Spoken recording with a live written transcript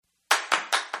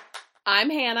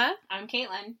I'm Hannah. I'm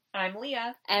Caitlin. I'm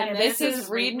Leah. And this is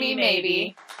Read Me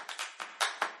Maybe.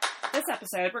 This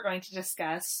episode, we're going to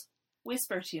discuss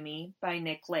Whisper to Me by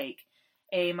Nick Lake,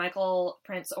 a Michael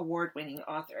Prince Award-winning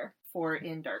author for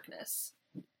In Darkness.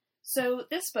 So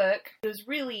this book was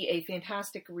really a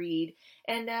fantastic read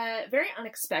and very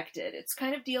unexpected. It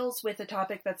kind of deals with a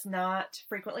topic that's not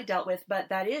frequently dealt with, but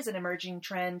that is an emerging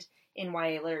trend in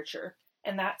YA literature.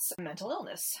 And that's mental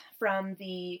illness from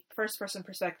the first-person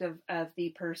perspective of the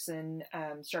person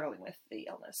struggling with the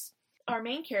illness. Our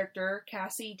main character,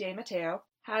 Cassie DeMatteo,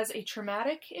 has a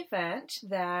traumatic event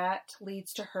that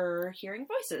leads to her hearing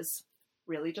voices.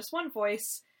 Really just one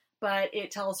voice, but it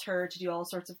tells her to do all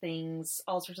sorts of things,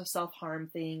 all sorts of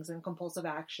self-harm things and compulsive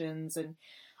actions and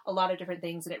a lot of different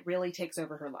things, and it really takes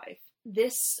over her life.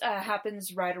 This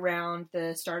happens right around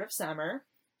the start of summer,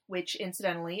 which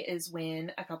incidentally is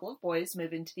when a couple of boys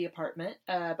move into the apartment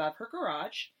above her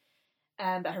garage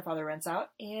that her father rents out,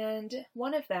 and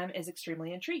one of them is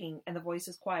extremely intriguing, and the voice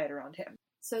is quiet around him.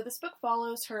 So this book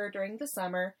follows her during the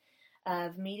summer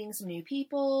of meeting some new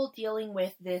people, dealing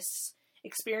with this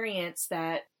experience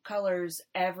that colors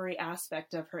every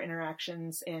aspect of her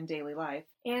interactions and daily life.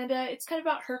 And it's kind of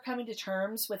about her coming to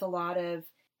terms with a lot of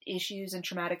issues and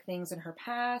traumatic things in her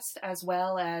past, as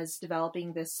well as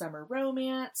developing this summer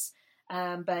romance,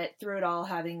 but through it all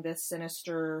having this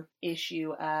sinister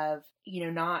issue of,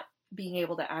 not being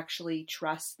able to actually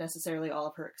trust necessarily all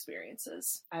of her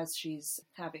experiences as she's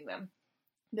having them.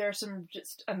 There are some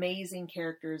just amazing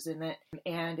characters in it,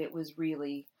 and it was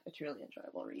really a truly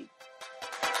enjoyable read.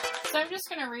 So I'm just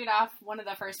going to read off one of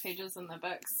the first pages in the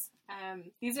books.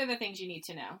 These are the things you need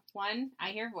to know. 1,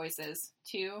 I hear voices.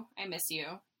 2, I miss you.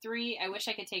 3, I wish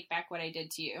I could take back what I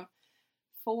did to you.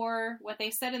 4, what they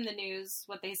said in the news,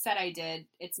 what they said I did,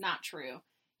 it's not true.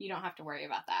 You don't have to worry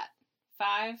about that.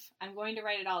 5, I'm going to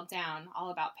write it all down,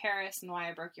 all about Paris and why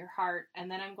I broke your heart,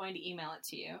 and then I'm going to email it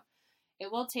to you.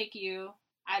 It will take you,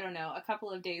 a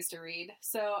couple of days to read,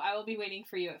 so I will be waiting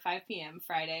for you at 5 p.m.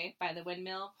 Friday by the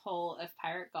windmill hole of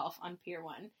Pirate Gulf on Pier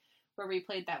 1, where we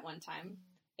played that one time.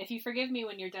 If you forgive me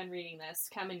when you're done reading this,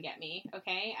 come and get me,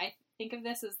 okay? I think of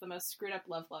this as the most screwed up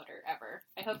love letter ever.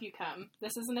 I hope you come.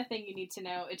 This isn't a thing you need to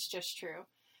know, it's just true.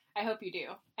 I hope you do.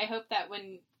 I hope that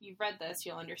when you've read this,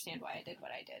 you'll understand why I did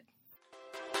what I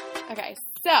did. Okay,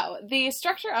 so the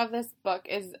structure of this book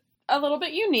is a little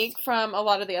bit unique from a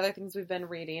lot of the other things we've been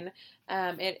reading.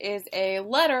 It is a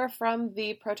letter from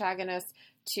the protagonist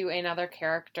to another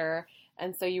character,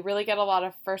 and so you really get a lot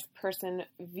of first-person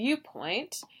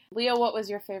viewpoint. Leah, what was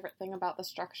your favorite thing about the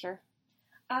structure?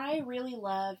 I really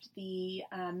loved the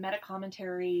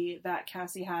meta-commentary that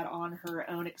Cassie had on her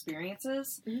own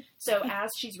experiences. Mm-hmm. So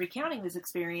as she's recounting these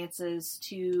experiences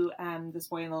to this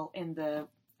boy in the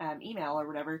email or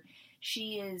whatever,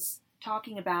 she is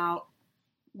talking about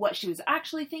what she was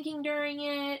actually thinking during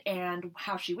it and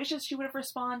how she wishes she would have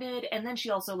responded. And then she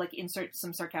also inserts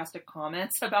some sarcastic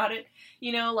comments about it.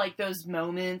 Like those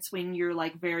moments when you're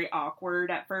very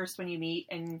awkward at first when you meet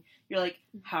and you're like,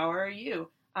 how are you?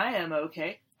 I am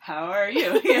okay. How are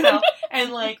you?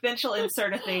 And then she'll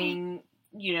insert a thing,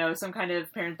 some kind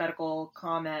of parenthetical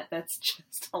comment that's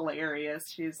just hilarious.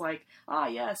 She's like,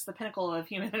 yes, the pinnacle of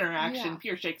human interaction,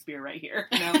 pure Shakespeare right here,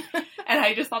 And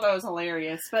I just thought that was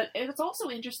hilarious. But it's also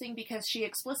interesting because she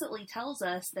explicitly tells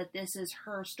us that this is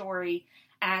her story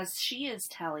as she is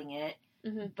telling it,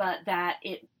 mm-hmm. but that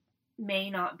it may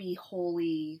not be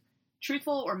wholly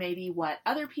truthful or maybe what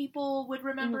other people would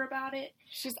remember mm-hmm. about it.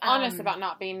 She's honest about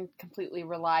not being completely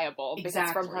reliable because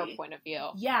exactly. from her point of view.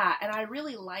 Yeah, and I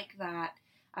really like that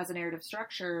as a narrative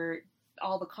structure,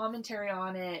 all the commentary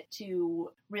on it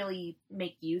to really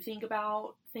make you think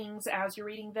about things as you're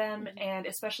reading them, mm-hmm. and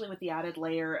especially with the added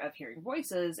layer of hearing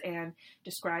voices and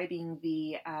describing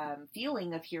the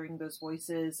feeling of hearing those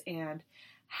voices and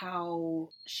how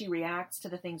she reacts to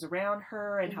the things around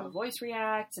her and mm-hmm. how the voice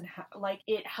reacts and how,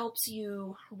 it helps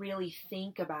you really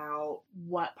think about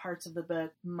what parts of the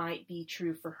book might be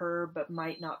true for her but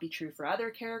might not be true for other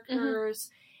characters.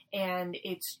 Mm-hmm. And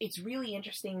it's really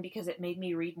interesting because it made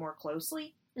me read more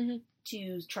closely mm-hmm.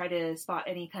 to try to spot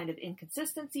any kind of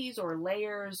inconsistencies or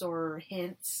layers or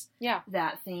hints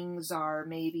that things are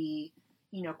maybe,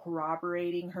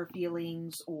 corroborating her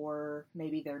feelings or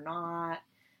maybe they're not.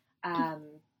 I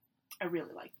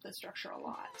really liked the structure a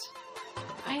lot.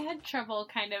 I had trouble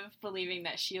kind of believing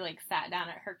that she, like, sat down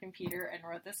at her computer and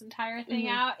wrote this entire thing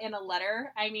Mhm. out in a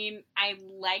letter. I mean, I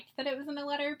liked that it was in a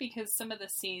letter because some of the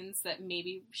scenes that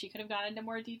maybe she could have gone into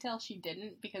more detail, she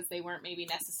didn't because they weren't maybe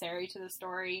necessary to the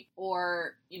story,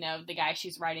 or, you know, the guy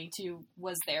she's writing to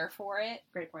was there for it.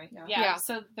 Great point. Yeah. Yeah, Yeah.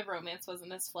 so the romance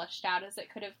wasn't as fleshed out as it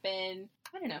could have been.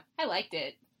 I don't know. I liked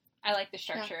it. I like the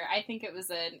structure. I think it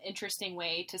was an interesting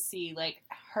way to see, like,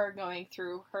 her going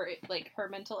through her, like, her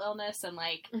mental illness and,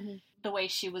 like, Mhm. the way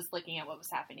she was looking at what was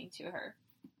happening to her.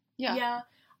 Yeah.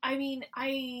 I mean,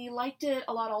 I liked it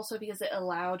a lot also because it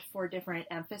allowed for different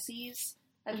emphases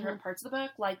at different parts of the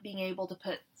book, like being able to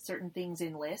put certain things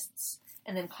in lists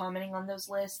and then commenting on those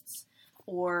lists,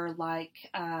 or like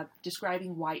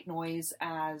describing white noise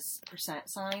as percent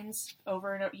signs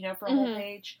over and over, you know, for a whole Mhm.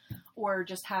 page, or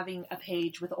just having a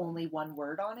page with only one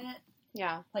word on it.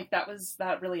 Yeah. Like that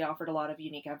really offered a lot of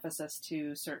unique emphasis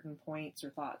to certain points or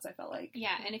thoughts, I felt like.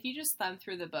 Yeah, and if you just thumb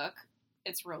through the book,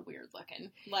 it's real weird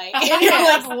looking. Like, It you're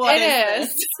is. like, what It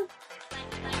is this?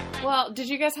 Well, did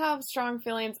you guys have strong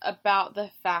feelings about the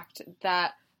fact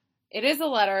that it is a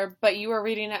letter, but you are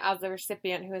reading it as the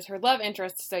recipient who is her love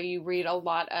interest, so you read a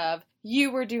lot of,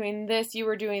 you were doing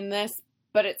this,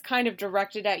 but it's kind of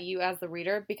directed at you as the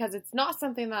reader, because it's not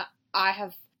something that I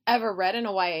have ever read in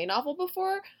a YA novel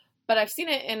before, but I've seen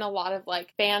it in a lot of,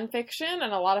 like, fan fiction,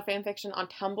 and a lot of fan fiction on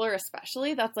Tumblr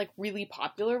especially, that's, like, really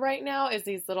popular right now, is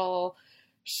these little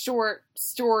short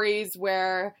stories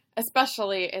where,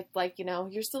 especially, it's like, you know,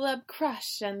 your celeb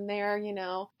crush, and they're, you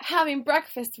know, having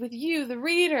breakfast with you, the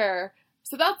reader.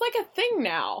 So that's like a thing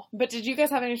now. But did you guys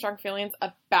have any strong feelings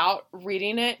about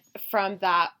reading it from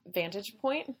that vantage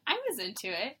point? I was into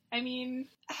it. I mean,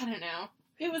 I don't know.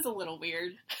 It was a little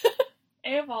weird.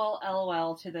 AOL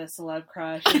LOL to the celeb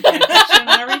crush and fanfiction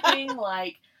and everything.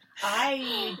 Like,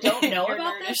 I don't know You're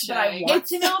about nerdy this, but I shy. want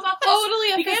to know about this.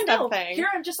 Totally a Because fandom thing. here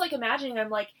I'm just like imagining, I'm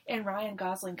like, and Ryan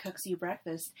Gosling cooks you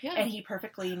breakfast, Yeah. and he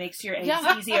perfectly makes your eggs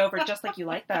Yeah. easy over just like you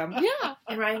like them. Yeah.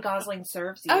 And Ryan Gosling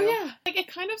serves you. Oh, yeah. Like, it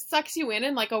kind of sucks you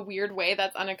in like, a weird way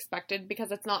that's unexpected,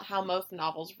 because it's not how most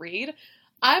novels read.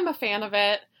 I'm a fan of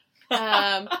it.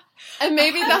 And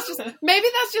maybe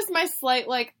that's just my slight,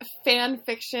 like, fan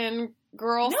fiction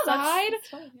girl No, side. that's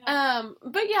fine, yeah.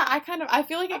 But yeah, I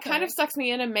feel like it Okay. kind of sucks me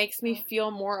in and makes me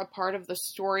feel more a part of the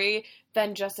story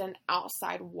than just an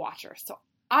outside watcher. So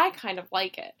I kind of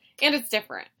like it. And it's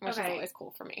different, which is Okay. always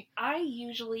cool for me. I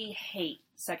usually hate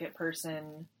second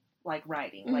person, like,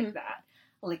 writing Mhm. like that.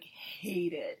 Like,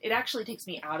 hate it. It actually takes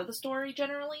me out of the story,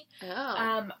 generally. Oh.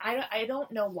 I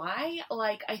don't know why.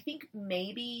 Like, I think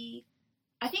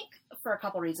for a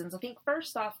couple reasons. I think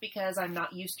first off because I'm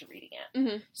not used to reading it.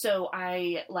 Mhm. So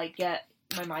I, like, get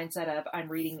my mindset of I'm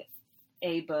reading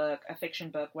a book, a fiction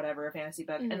book, whatever, a fantasy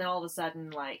book, Mhm. and then all of a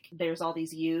sudden, like, there's all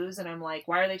these yous, and I'm like,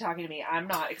 why are they talking to me? I'm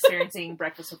not experiencing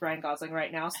Breakfast with Ryan Gosling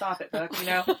right now. Stop it, book, you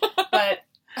know? But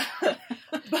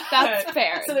That's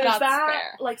fair. So there's That's that.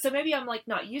 fair. Like, so maybe I'm, like,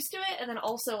 not used to it, and then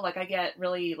also, like, I get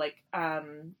really, like,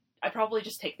 I probably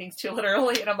just take things too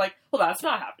literally, and I'm like, well, that's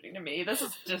not happening to me. This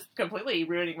is just completely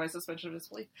ruining my suspension of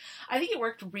disbelief. I think it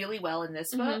worked really well in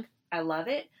this book. I love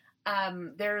it.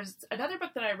 There's another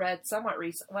book that I read somewhat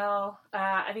recent. Well,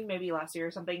 I think maybe last year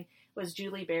or something, was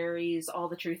Julie Berry's All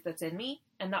the Truth That's in Me,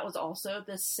 and that was also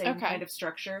the same Okay. kind of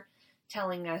structure,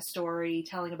 telling a story,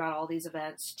 telling about all these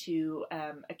events to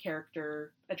a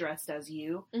character addressed as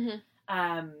you. Mhm.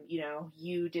 You know,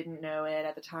 you didn't know it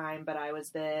at the time, but I was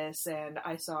this, and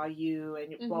I saw you,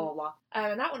 and blah, blah, blah.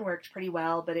 And that one worked pretty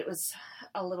well, but it was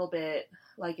a little bit,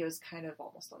 like, it was kind of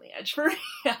almost on the edge for me.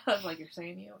 I was like, you're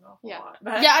saying you an awful Yeah. lot.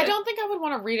 But, Yeah, I don't think I would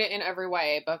want to read it in every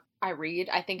YA book I read.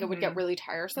 I think it would get Mhm. really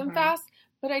tiresome Mhm. fast,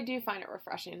 but I do find it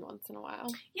refreshing once in a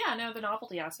while. Yeah, no, the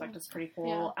novelty aspect is pretty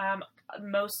cool.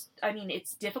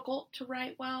 It's difficult to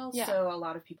write well, Yeah. so a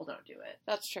lot of people don't do it.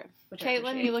 That's true. Which I Caitlin,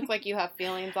 appreciate. you look like you have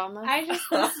feelings on this.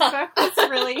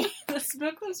 This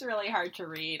book was really hard to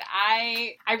read.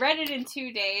 I read it in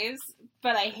 2 days,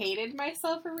 but I hated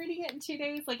myself for reading it in 2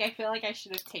 days. Like, I feel like I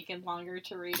should have taken longer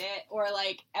to read it, or,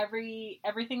 like,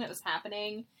 everything that was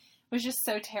happening was just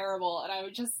so terrible, and I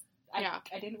would just, I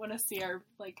didn't want to see our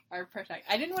protect.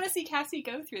 I didn't want to see Cassie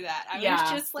go through that. I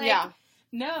was just like,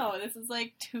 no, this is,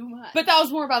 like, too much. But that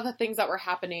was more about the things that were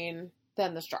happening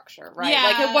than the structure, right? Yeah,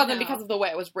 like, it wasn't no. because of the way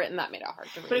it was written that made it hard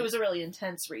to read. But it was a really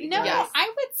intense read. No, right? Yes. I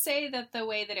would say that the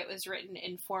way that it was written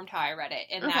informed how I read it,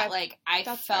 and Okay. that, like, I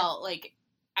That's felt like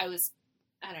I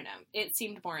don't know, it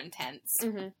seemed more intense.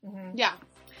 Mm-hmm. Mhm. Yeah.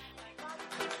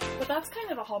 But that's kind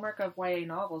of a hallmark of YA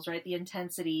novels, right? The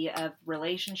intensity of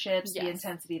relationships, the Yes.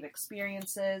 intensity of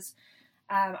experiences.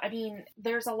 I mean,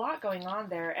 there's a lot going on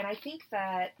there, and I think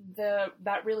that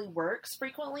that really works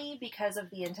frequently because of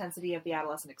the intensity of the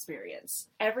adolescent experience.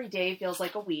 Every day feels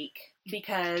like a week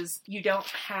because you don't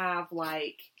have,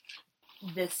 like,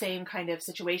 the same kind of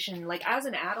situation. Like, as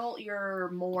an adult,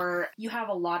 you have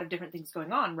a lot of different things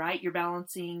going on, right? You're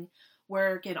balancing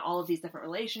work and all of these different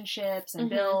relationships and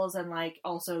bills and, like,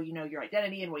 also, you know, your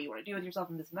identity and what you want to do with yourself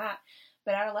and this and that.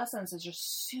 But adolescence is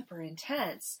just super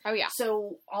intense. Oh, yeah.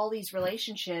 So all these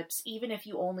relationships, even if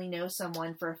you only know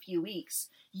someone for a few weeks,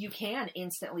 you can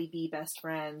instantly be best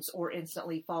friends or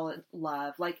instantly fall in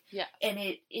love. Like, yeah. And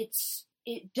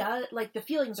it does, like, the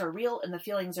feelings are real and the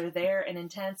feelings are there and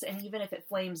intense. And even if it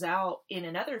flames out in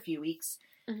another few weeks,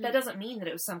 that doesn't mean that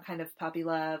it was some kind of puppy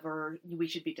love or we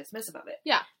should be dismissive of it.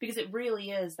 Yeah. Because it really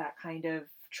is that kind of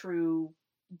true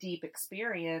deep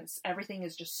experience. Everything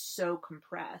is just so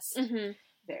compressed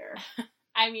there.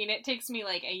 I mean, it takes me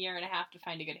like a year and a half to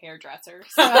find a good hairdresser.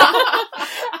 So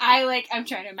I'm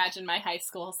trying to imagine my high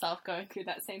school self going through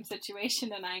that same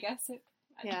situation, and I guess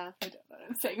I don't know what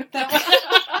I'm saying with that one.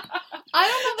 I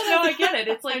don't know that I get it.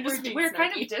 It's like we're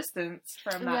kind snarky. of distanced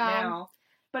from that now.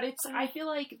 But I feel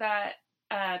like that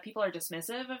people are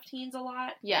dismissive of teens a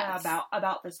lot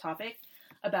about this topic,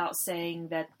 about saying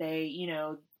that they, you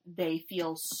know, they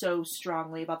feel so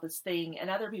strongly about this thing,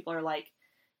 and other people are like,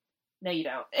 no, you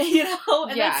don't. You know?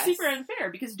 And that's super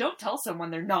unfair, because don't tell someone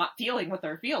they're not feeling what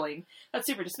they're feeling. That's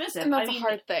super dismissive. And that's a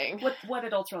hard thing. What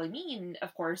adults really mean,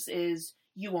 of course, is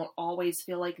you won't always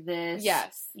feel like this.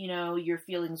 Yes. You know, your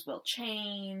feelings will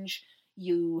change.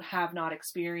 You have not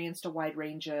experienced a wide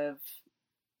range of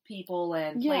people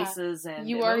and places and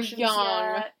you are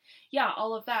young. Yet. Yeah,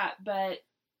 all of that. But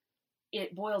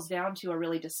it boils down to a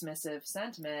really dismissive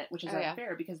sentiment, which is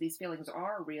unfair because these feelings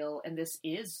are real, and this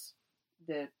is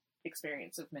the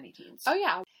experience of many teens. Oh,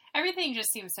 yeah. Everything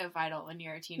just seems so vital when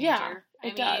you're a teenager. Yeah,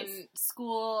 it I mean,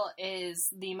 school is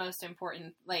the most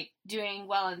important, like, doing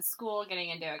well in school, getting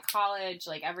into a college,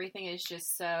 like, everything is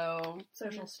just so...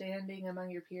 Social standing among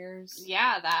your peers.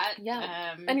 Yeah, that.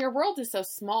 Yeah. And your world is so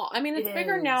small. I mean, it's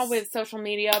bigger now with social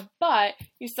media, but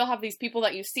you still have these people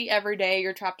that you see every day,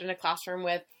 you're trapped in a classroom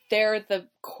with. They're the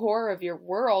core of your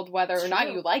world, whether or not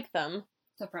you like them.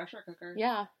 It's a pressure cooker.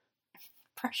 Yeah.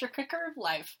 Pressure cooker of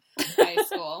life. High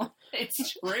school.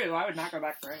 It's true. I would not go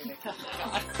back for anything.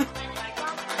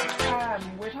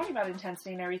 We're talking about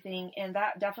intensity and everything, and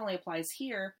that definitely applies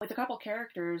here with a couple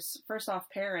characters. First off,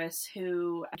 Paris,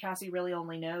 who Cassie really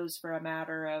only knows for a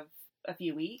matter of a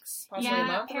few weeks, possibly a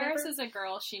month. Paris is a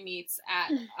girl she meets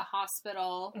at a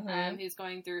hospital who's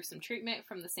going through some treatment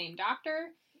from the same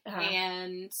doctor.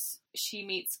 And she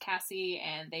meets Cassie,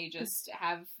 and they just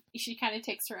she kind of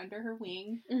takes her under her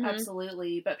wing.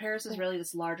 Absolutely. But Paris is really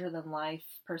this larger-than-life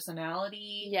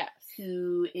personality. Yes.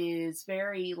 Who is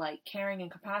very, like, caring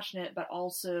and compassionate, but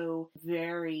also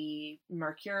very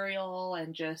mercurial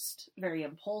and just very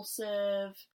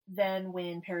impulsive. Then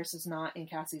when Paris is not in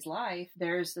Cassie's life,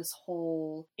 there's this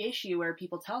whole issue where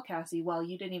people tell Cassie, well,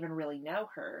 you didn't even really know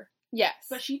her. Yes.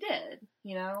 But she did,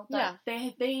 you know?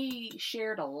 They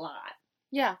shared a lot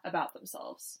about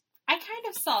themselves. I kind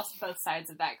of saw both sides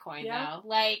of that coin, though.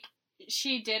 Like,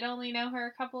 she did only know her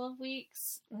a couple of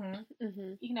weeks.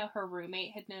 You know, her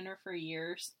roommate had known her for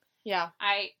years. Yeah.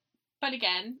 But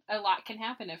again, a lot can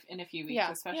happen in a few weeks,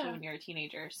 especially when you're a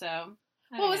teenager, so...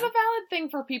 Well, it was a valid thing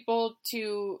for people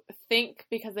to think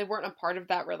because they weren't a part of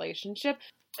that relationship.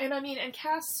 And I mean, and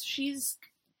Cass, she's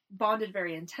bonded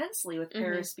very intensely with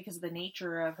Paris because of the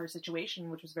nature of her situation,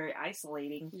 which was very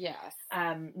isolating. Yes.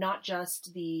 Not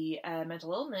just the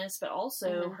mental illness, but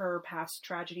also her past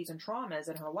tragedies and traumas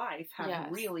in her life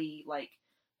have really, like,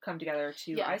 come together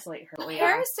to isolate her.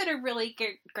 Paris did a really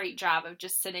great job of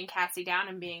just sitting Cassie down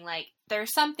and being like,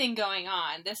 there's something going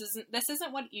on. This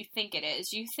isn't what you think it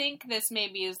is. You think this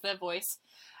maybe is the voice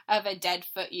of a dead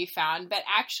foot you found, but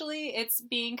actually it's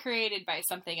being created by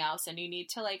something else, and you need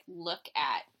to, like, look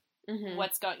at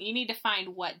what's going... You need to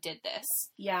find what did this.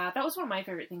 Yeah, that was one of my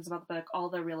favorite things about the book, all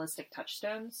the realistic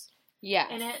touchstones.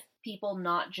 Yeah. In it, people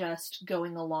not just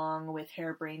going along with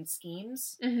harebrained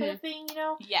schemes kind of thing, you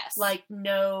know? Yes. Like,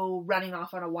 no running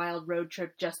off on a wild road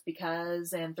trip just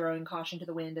because and throwing caution to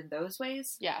the wind in those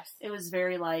ways. Yes. It was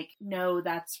very like, no,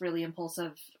 that's really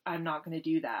impulsive. I'm not going to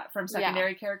do that. From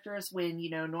secondary characters, when, you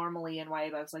know, normally in YA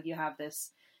books, like, you have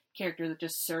this character that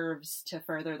just serves to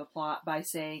further the plot by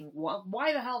saying, well,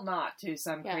 why the hell not, to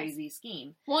some crazy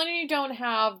scheme. Well, and you don't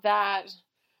have that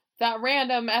that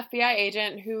random FBI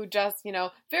agent who just,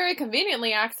 very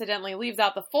conveniently accidentally leaves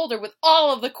out the folder with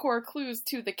all of the core clues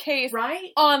to the case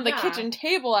Right? on the Yeah. kitchen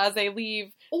table as they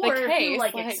leave Or the who, case.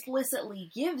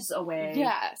 explicitly gives away,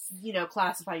 Yes.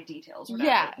 classified details or whatever.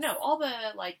 Yes. No, all the,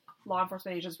 law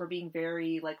enforcement agents were being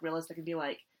very, realistic and be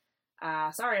like,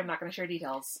 sorry, I'm not going to share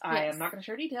details. I Yes. am not going to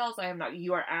share details.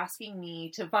 You are asking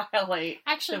me to violate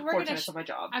Actually, the we're core gonna. tenets of my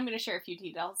job. I'm going to share a few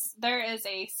details. There is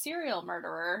a serial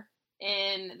murderer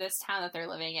in this town that they're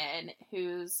living in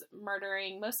who's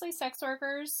murdering mostly sex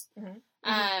workers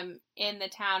in the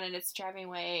town, and it's driving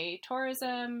away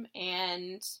tourism,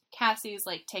 and Cassie's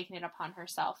taking it upon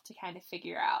herself to kind of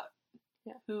figure out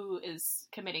who is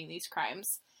committing these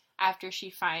crimes after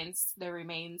she finds the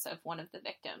remains of one of the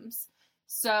victims.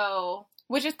 So,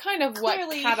 which is kind of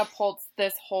clearly, what catapults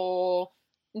this whole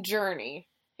journey,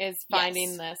 is finding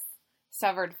Yes. this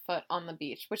severed foot on the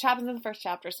beach, which happens in the first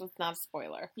chapter, so it's not a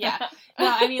spoiler. Yeah. No,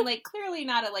 I mean, clearly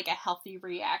not a healthy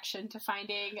reaction to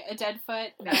finding a dead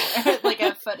foot. No.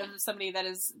 A foot of somebody that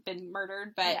has been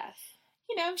murdered, but,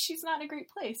 Yes. she's not in a great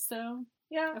place, so,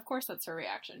 Yeah. of course that's her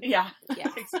reaction. Yeah.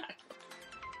 Yeah. Exactly.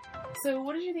 So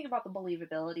what did you think about the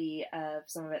believability of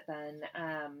some of it then,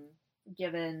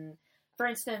 given, for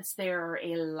instance, there are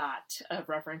a lot of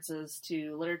references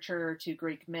to literature, to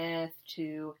Greek myth,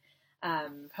 to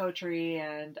poetry,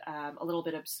 and a little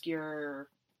bit obscure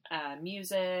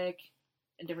music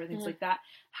and different things like that.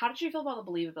 How did you feel about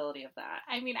the believability of that?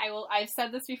 I mean, I've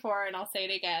said this before and I'll say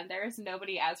it again. There is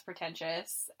nobody as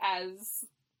pretentious as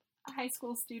a high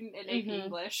school student in AP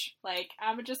English. I'm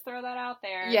gonna just throw that out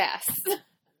there. Yes.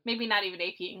 Maybe not even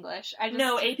AP English.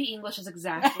 No, AP English is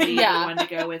exactly the one to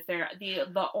go with there. The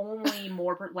only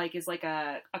more is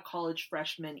a college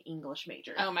freshman English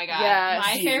major. Oh my god. Yes.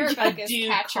 My favorite book is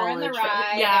Catcher in the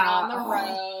Rye and On the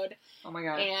Road. Oh my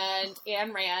god. And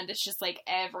Ayn Rand is just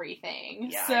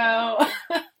everything. Yeah, so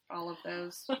all of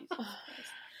those. Jesus Christ.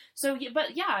 So,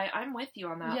 I'm with you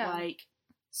on that. Yeah.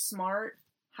 Smart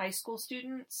high school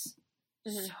students,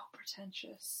 Mhm. so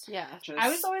pretentious. Yeah. I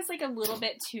was always a little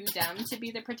bit too dumb to be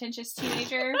the pretentious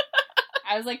teenager.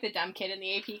 I was the dumb kid in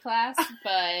the AP class,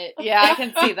 but Yeah, I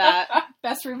can see that.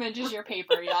 best revenge is your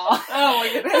paper, y'all. Oh my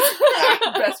goodness.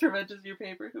 Best revenge is your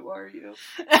paper. Who are you?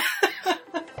 I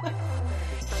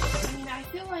mean, I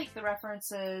feel like the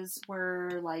references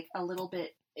were a little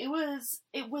bit. It was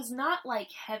not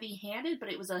heavy-handed, but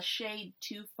it was a shade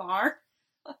too far.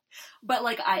 But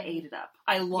I ate it up.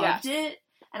 I loved it,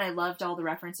 and I loved all the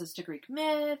references to Greek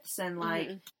myths, and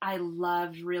I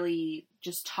loved really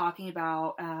just talking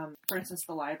about, for instance,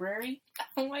 the library.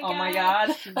 Oh my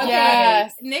god! Okay,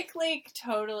 Yes. Nick Lake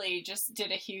totally just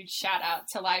did a huge shout out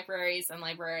to libraries and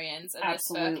librarians in this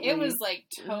book. Absolutely. It was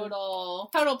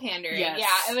total pandering. Yes.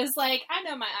 Yeah, it was I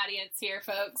know my audience here,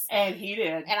 folks, And he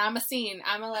did. and I'm a scene.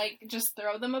 I'm a just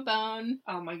throw them a bone.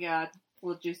 Oh my god.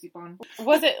 Little juicy bun.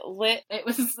 Was it lit? It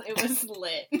was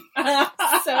lit.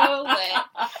 So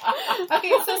lit.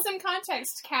 Okay, so some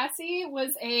context. Cassie was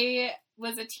a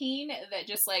teen that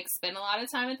just spent a lot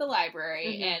of time at the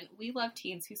library, and we love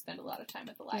teens who spend a lot of time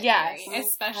at the library. Yes.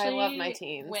 Especially I love my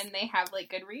teens. when they have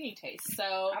good reading taste.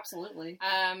 So Absolutely.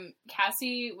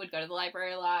 Cassie would go to the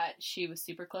library a lot. She was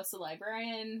super close to the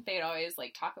librarian. They'd always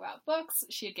talk about books.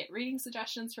 She'd get reading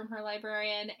suggestions from her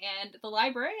librarian, and the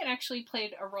librarian actually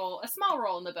played a small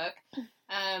role in the book.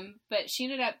 But she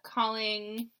ended up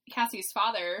calling Cassie's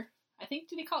father. I think,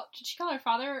 did she call her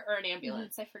father or an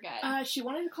ambulance? I forget. She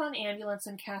wanted to call an ambulance,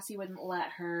 and Cassie wouldn't let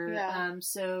her. Yeah.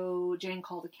 So Jane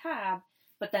called a cab,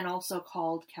 but then also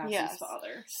called Cassie's Yes.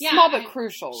 father. Yeah, Small but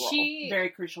crucial role. Very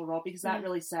crucial role, because that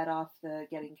really set off the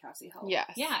getting Cassie help.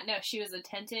 Yes. Yeah, no, she was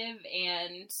attentive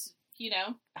and,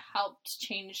 helped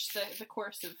change the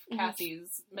course of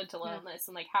Cassie's mental illness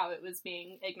and, how it was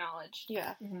being acknowledged.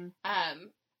 Yeah. Mm-hmm.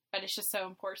 But it's just so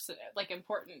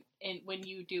important, when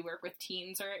you do work with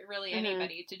teens or really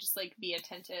anybody to just, be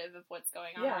attentive of what's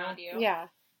going on around you. Yeah.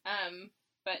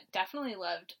 But definitely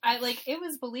loved. It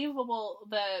was believable.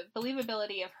 The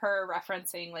believability of her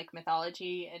referencing,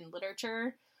 mythology and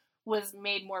literature was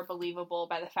made more believable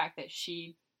by the fact that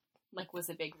she, was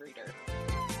a big reader.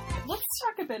 Let's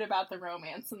talk a bit about the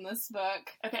romance in this book.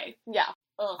 Okay. Yeah.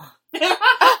 Ugh.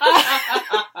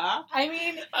 I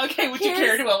mean... Okay, would you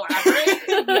care to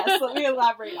elaborate? Yes, let me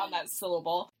elaborate on that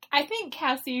syllable. I think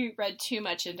Cassie read too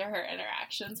much into her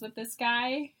interactions with this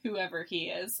guy, whoever he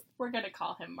is. We're going to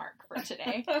call him Mark for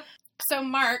today. So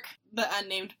Mark, the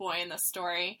unnamed boy in the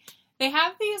story, they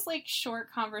have these,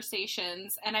 short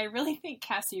conversations, and I really think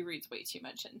Cassie reads way too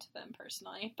much into them,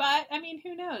 personally. But, I mean,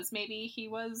 who knows? Maybe he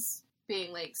was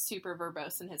being, super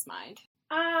verbose in his mind.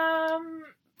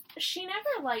 She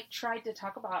never, tried to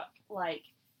talk about,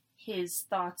 his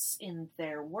thoughts in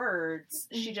their words.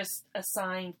 She just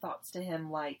assigned thoughts to him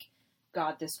like,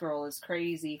 God, this girl is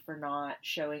crazy for not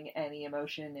showing any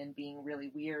emotion and being really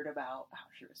weird about how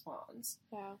she responds.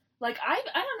 Yeah. Like, I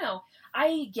don't know.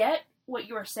 I get what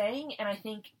you're saying, and I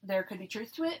think there could be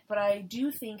truth to it, but I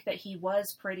do think that he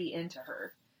was pretty into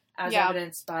her, as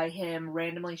evidenced by him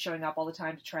randomly showing up all the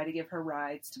time to try to give her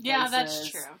rides to places. Yeah, that's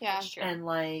true. Yeah. That's true. And,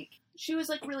 like, she was,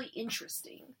 like, really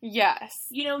interesting. Yes.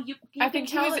 You know, you I can think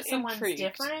he tell was that someone's intrigued.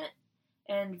 different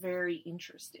and very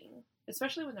interesting,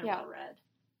 especially when they're Yeah. well read.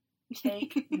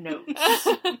 Take notes,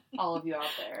 all of you out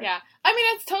there. Yeah. I mean,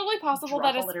 it's totally possible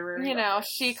Drop that a literary you know, reference.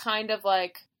 she kind of,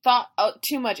 like, thought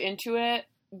too much into it,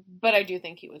 but I do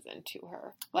think he was into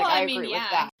her. Like, Well, I I mean, agree yeah.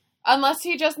 with that. Unless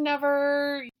he just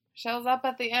never shows up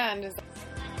at the end.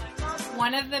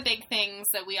 One of the big things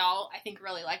that we all, I think,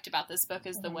 really liked about this book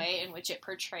is the Mhm. way in which it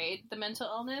portrayed the mental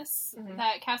illness Mhm.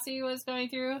 that Cassie was going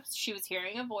through. She was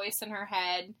hearing a voice in her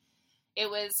head. It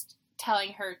was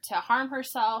telling her to harm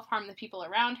herself, harm the people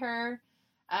around her,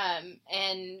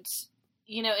 and,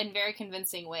 you know, in very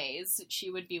convincing ways. She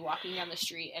would be walking down the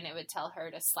street and it would tell her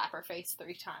to slap her face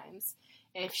 3 times.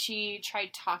 If she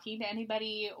tried talking to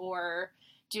anybody or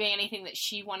doing anything that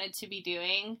she wanted to be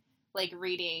doing, like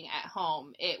reading at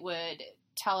home, it would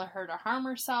tell her to harm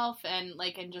herself and,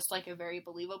 like, in just, like, a very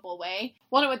believable way.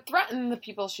 When it would threaten the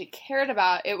people she cared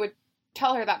about, it would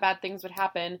tell her that bad things would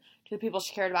happen to the people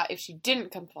she cared about if she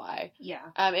didn't comply.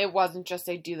 Yeah. It wasn't just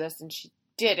they do this and she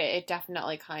did it. It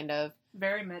definitely kind of,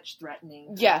 Very much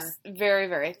threatening. to yes, her. very,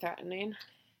 very threatening.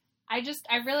 I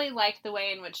really liked the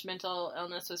way in which mental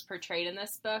illness was portrayed in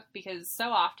this book, because so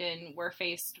often we're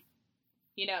faced,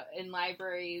 you know, in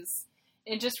libraries,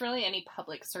 in just really any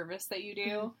public service that you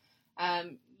do,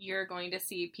 you're going to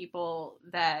see people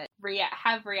that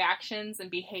have reactions and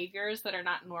behaviors that are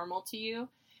not normal to you.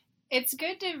 It's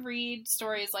good to read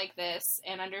stories like this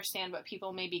and understand what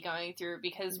people may be going through,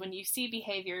 because when you see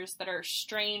behaviors that are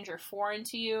strange or foreign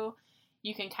to you,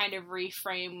 you can kind of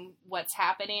reframe what's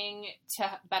happening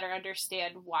to better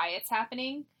understand why it's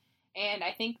happening. And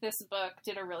I think this book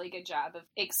did a really good job of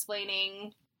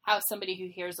explaining how somebody who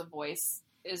hears a voice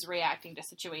is reacting to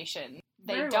situation.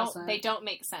 Very well said. They don't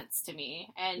make sense to me.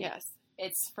 And Yes.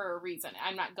 it's for a reason.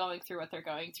 I'm not going through what they're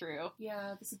going through.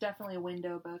 Yeah, this is definitely a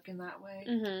window book in that way.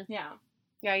 Mm-hmm. Yeah.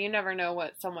 Yeah, you never know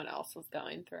what someone else is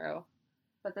going through.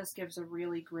 But this gives a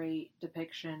really great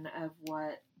depiction of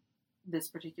what this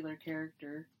particular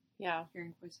character, Yeah.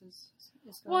 hearing voices,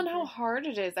 is going Well, and how through. hard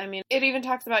it is. I mean, it even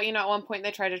talks about, you know, at one point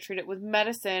they try to treat it with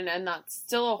medicine, and that's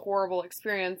still a horrible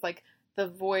experience. Like, the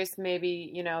voice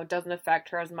maybe, you know, doesn't affect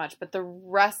her as much, but the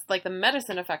rest, like, the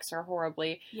medicine affects her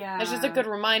horribly. Yeah. It's just a good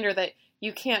reminder that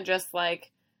you can't just,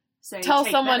 like, Say, tell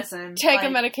take someone, medicine, take a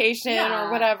like, medication yeah.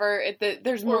 or whatever.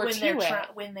 There's or more when to they're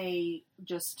it. when they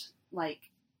just, like,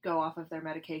 go off of their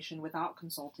medication without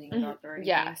consulting a Mhm. doctor or anything.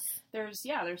 Yes. There's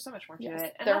so much more to Yes.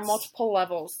 it. And There are that's- multiple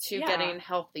levels to Yeah. getting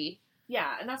healthy.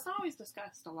 Yeah, and that's not always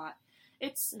discussed a lot.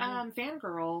 It's, Mhm.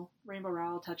 Fangirl, Rainbow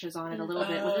Rowell touches on it a Mhm. little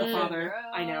bit with the father.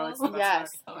 Fangirl. I know, it's the best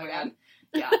Yes. book. Oh my God.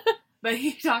 Yeah. But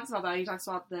he talks about that. He talks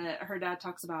about her dad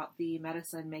talks about the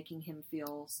medicine making him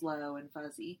feel slow and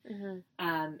fuzzy. Mm-hmm.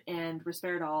 And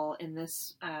Risperidol in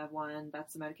this one,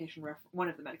 that's the medication, one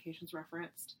of the medications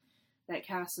referenced that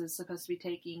Cass is supposed to be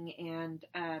taking, and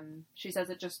she says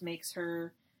it just makes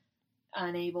her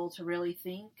unable to really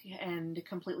think and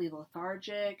completely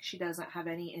lethargic. She doesn't have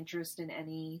any interest in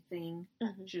anything.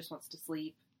 Mm-hmm. She just wants to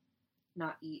sleep,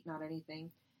 not eat, not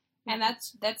anything. And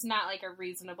that's not like a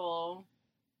reasonable.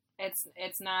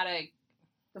 It's not a.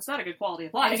 That's not a good quality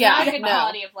of life. It's Yeah, not a good no.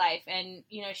 quality of life, and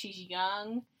you know she's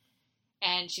young,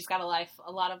 and she's got a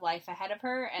lot of life ahead of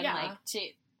her, and Yeah.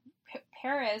 like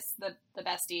Paris, the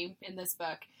bestie in this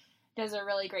book, does a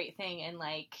really great thing in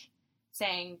like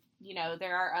saying, you know,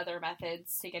 there are other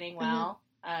methods to getting well.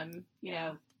 You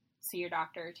know, see your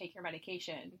doctor, take your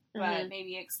medication, but Mhm.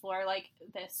 maybe explore like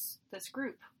this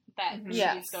group that Mhm. she's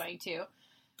Yes. going to,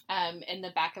 in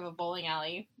the back of a bowling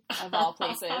alley of all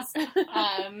places.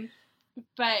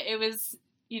 But it was,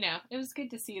 you know, it was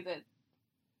good to see that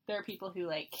there are people who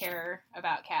like care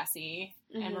about Cassie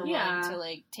and were Yeah. willing to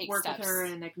like take Work steps. with her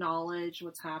and acknowledge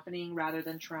what's happening rather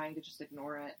than trying to just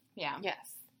ignore it. Yeah.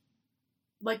 Yes.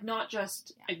 Like, not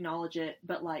just acknowledge it,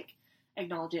 but, like,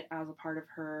 acknowledge it as a part of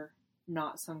her,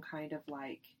 not some kind of,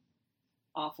 like,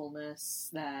 awfulness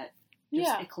that just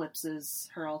Yeah. eclipses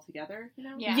her altogether, you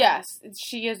know? Yeah. Yes.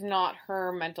 She is not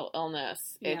her mental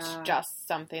illness. It's Yeah. just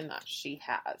something that she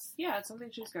has. Yeah, it's something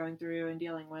she's going through and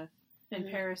dealing with. And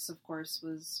Mhm. Paris, of course,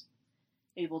 was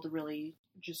able to really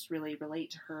just really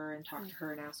relate to her and talk to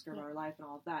her and ask her about her life and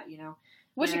all of that, you know?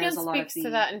 Which Whereas again a lot of speaks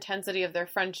to that intensity of their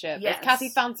friendship. Yes. If Kathy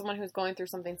found someone who's going through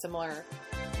something similar.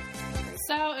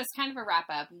 So, it's kind of a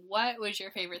wrap-up. What was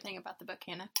your favorite thing about the book,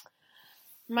 Hannah?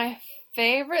 My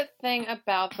favorite thing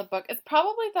about the book is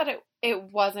probably that it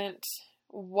wasn't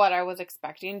what I was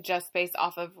expecting, just based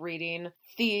off of reading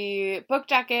the book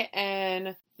jacket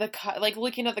and like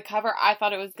looking at the cover. I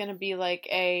thought it was going to be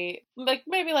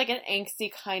maybe like an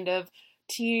angsty kind of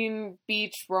teen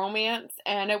beach romance,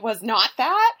 and it was not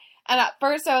that. And at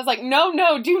first I was like, no,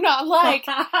 do not like.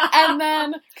 And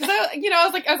then, cause I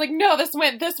was like, no, this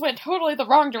went totally the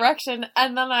wrong direction.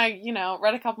 And then I,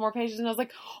 read a couple more pages and I was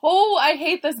like, oh, I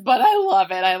hate this, but I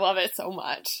love it. I love it so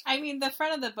much. I mean, the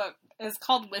front of the book is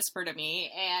called Whisper to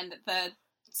Me, and the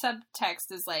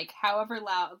subtext is like, however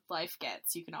loud life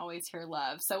gets, you can always hear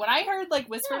love. So when I heard like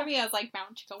Whisper to Me, I was like,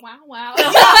 bound chicka wow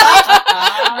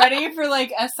wow. Ready for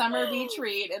like a summer beach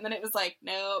read. And then it was like,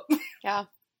 nope. Yeah.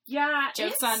 Yeah.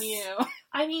 Joke's on you.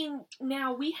 I mean,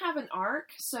 now we have an arc,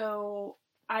 so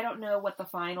I don't know what the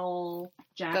final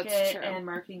jacket and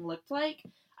marketing looked like.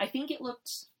 I think it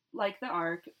looked like the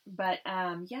arc, but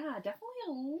yeah, definitely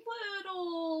a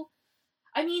little...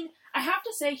 I mean, I have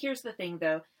to say, here's the thing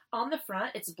though. On the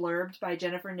front, it's blurbed by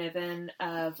Jennifer Niven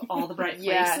of All the Bright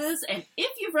Yes. Places, and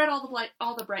if you've read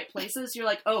All the Bright Places, you're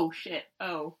like, oh shit,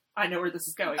 oh, I know where this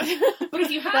is going. But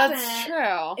if you haven't, That's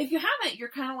true. If you haven't, you're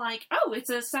kind of like, oh, it's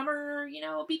a summer,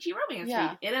 beachy romance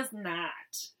read. It is not.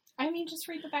 I mean, just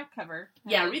read the back cover.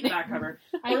 Yeah, read the back cover.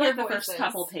 I Or hear like the first voices.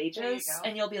 couple There pages, you go.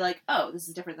 and you'll be like, oh, this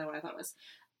is different than what I thought it was.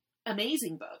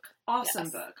 Amazing book. Awesome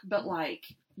Yes. book. But, like,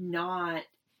 not...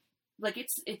 Like,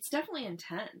 it's definitely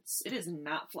intense. It is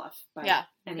not fluff by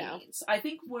any means. I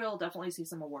think we'll definitely see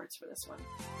some awards for this one.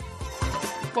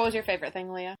 What was your favorite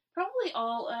thing, Leah? Probably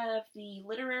all of the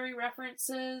literary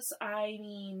references. I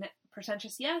mean,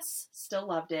 pretentious, yes. Still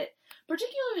loved it.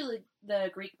 Particularly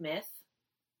the Greek myth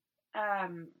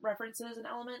references and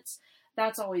elements.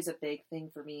 That's always a big thing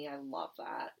for me. I love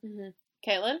that. Mm-hmm.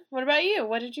 Caitlin, what about you?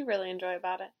 What did you really enjoy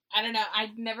about it? I don't know.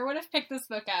 I never would have picked this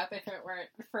book up if it weren't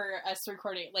for us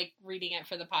reading it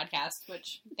for the podcast,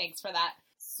 which, thanks for that.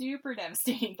 Super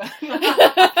devastating book.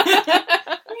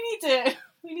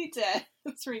 we need to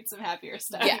let's read some happier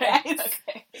stuff, guys.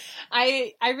 Okay.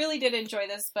 I really did enjoy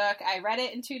this book. I read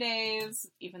it in 2 days,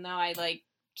 even though I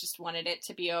just wanted it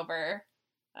to be over.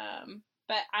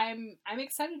 But I'm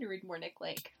excited to read more Nick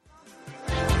Lake.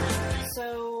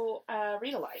 So,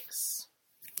 read-alikes.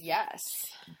 Yes.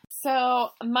 So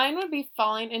mine would be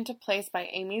Falling into Place by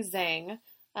Amy Zhang,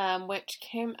 which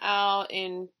came out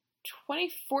in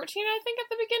 2014, I think, at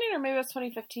the beginning, or maybe it was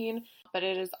 2015. But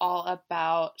it is all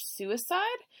about suicide,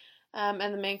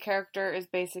 and the main character is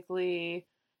basically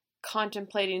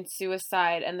contemplating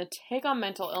suicide, and the take on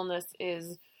mental illness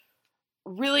is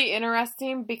really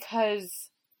interesting because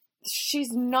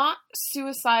she's not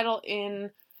suicidal in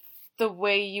the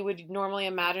way you would normally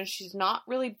imagine. She's not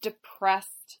really depressed.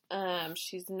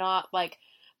 She's not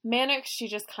manic. She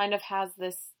just kind of has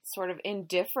this sort of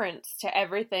indifference to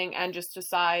everything and just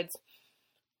decides,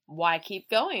 why keep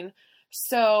going?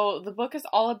 So the book is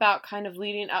all about kind of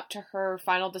leading up to her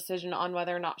final decision on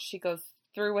whether or not she goes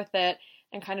through with it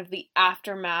and kind of the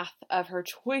aftermath of her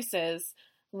choices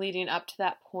leading up to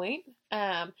that point.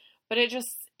 But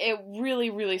it really,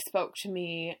 really spoke to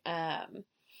me,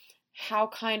 how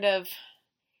kind of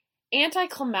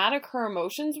anticlimactic her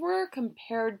emotions were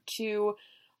compared to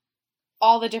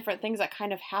all the different things that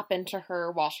kind of happened to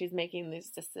her while she's making these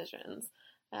decisions.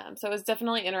 So it was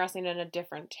definitely interesting and a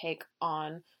different take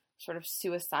on sort of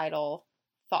suicidal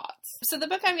thoughts. So the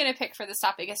book I'm going to pick for this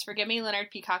topic is Forgive Me,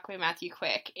 Leonard Peacock by Matthew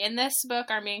Quick. In this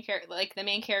book, our main the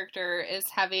main character is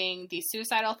having these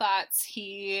suicidal thoughts.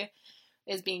 He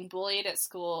is being bullied at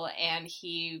school, and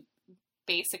he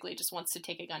basically just wants to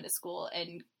take a gun to school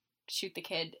and shoot the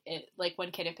kid,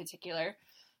 one kid in particular.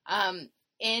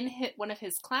 In one of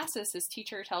his classes, his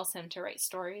teacher tells him to write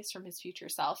stories from his future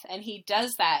self, and he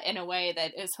does that in a way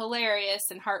that is hilarious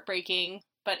and heartbreaking,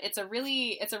 but it's a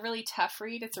really tough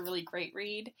read. It's a really great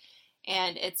read,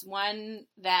 and it's one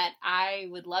that I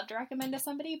would love to recommend to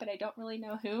somebody, but I don't really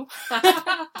know who.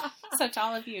 So to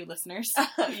all of you listeners.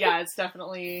 Yeah, it's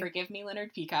definitely... Forgive Me,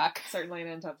 Leonard Peacock. Certainly an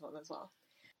intense one as well.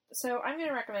 So I'm going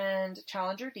to recommend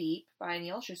Challenger Deep by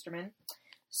Neal Shusterman.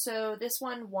 So this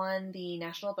one won the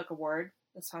National Book Award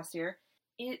this past year.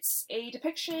 It's a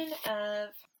depiction of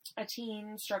a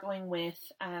teen struggling with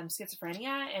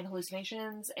schizophrenia and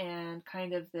hallucinations and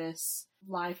kind of this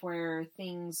life where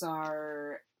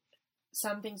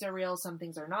some things are real, some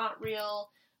things are not real,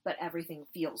 but everything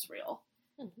feels real.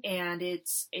 and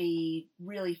it's a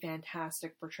really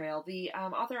fantastic portrayal. The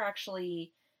author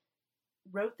actually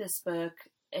wrote this book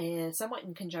somewhat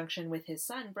in conjunction with his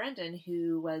son, Brendan,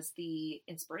 who was the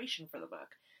inspiration for the book.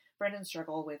 Brendan's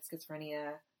struggle with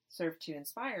schizophrenia served to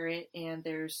inspire it, and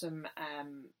there's some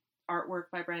artwork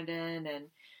by Brendan, and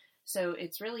so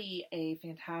it's really a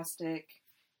fantastic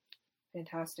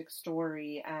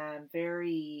story.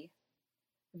 Very,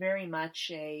 very much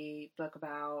a book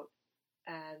about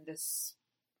this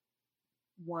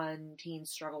one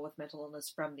teen's struggle with mental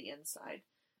illness from the inside.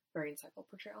 Very insightful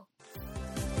portrayal.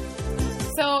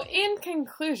 So, in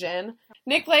conclusion,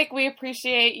 Nick Lake, we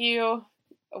appreciate you.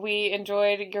 We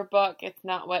enjoyed your book. It's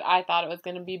not what I thought it was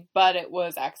going to be, but it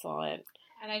was excellent.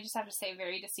 And I just have to say,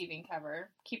 very deceiving cover.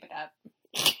 Keep it up.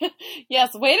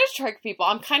 Yes, way to trick people.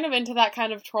 I'm kind of into that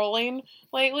kind of trolling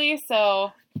lately,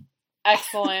 so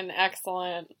excellent,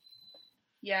 excellent.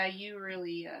 Yeah, you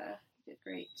really did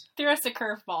great. Threw us a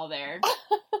curveball there.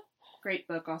 Great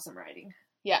book, awesome writing.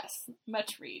 Yes.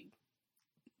 Much read.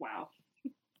 Wow.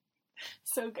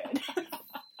 So good.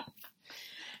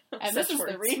 And Such this is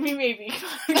words. the Read Me Maybe.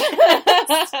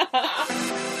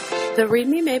 The Read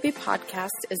Me Maybe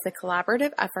podcast is the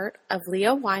collaborative effort of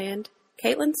Leah Wyand,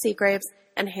 Caitlin Seagraves,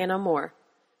 and Hannah Moore.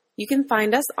 You can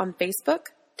find us on Facebook,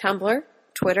 Tumblr,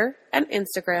 Twitter, and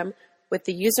Instagram with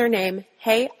the username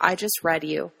Hey I Just Read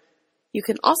You. You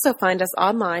can also find us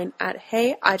online at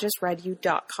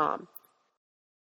heyijustreadyou.com.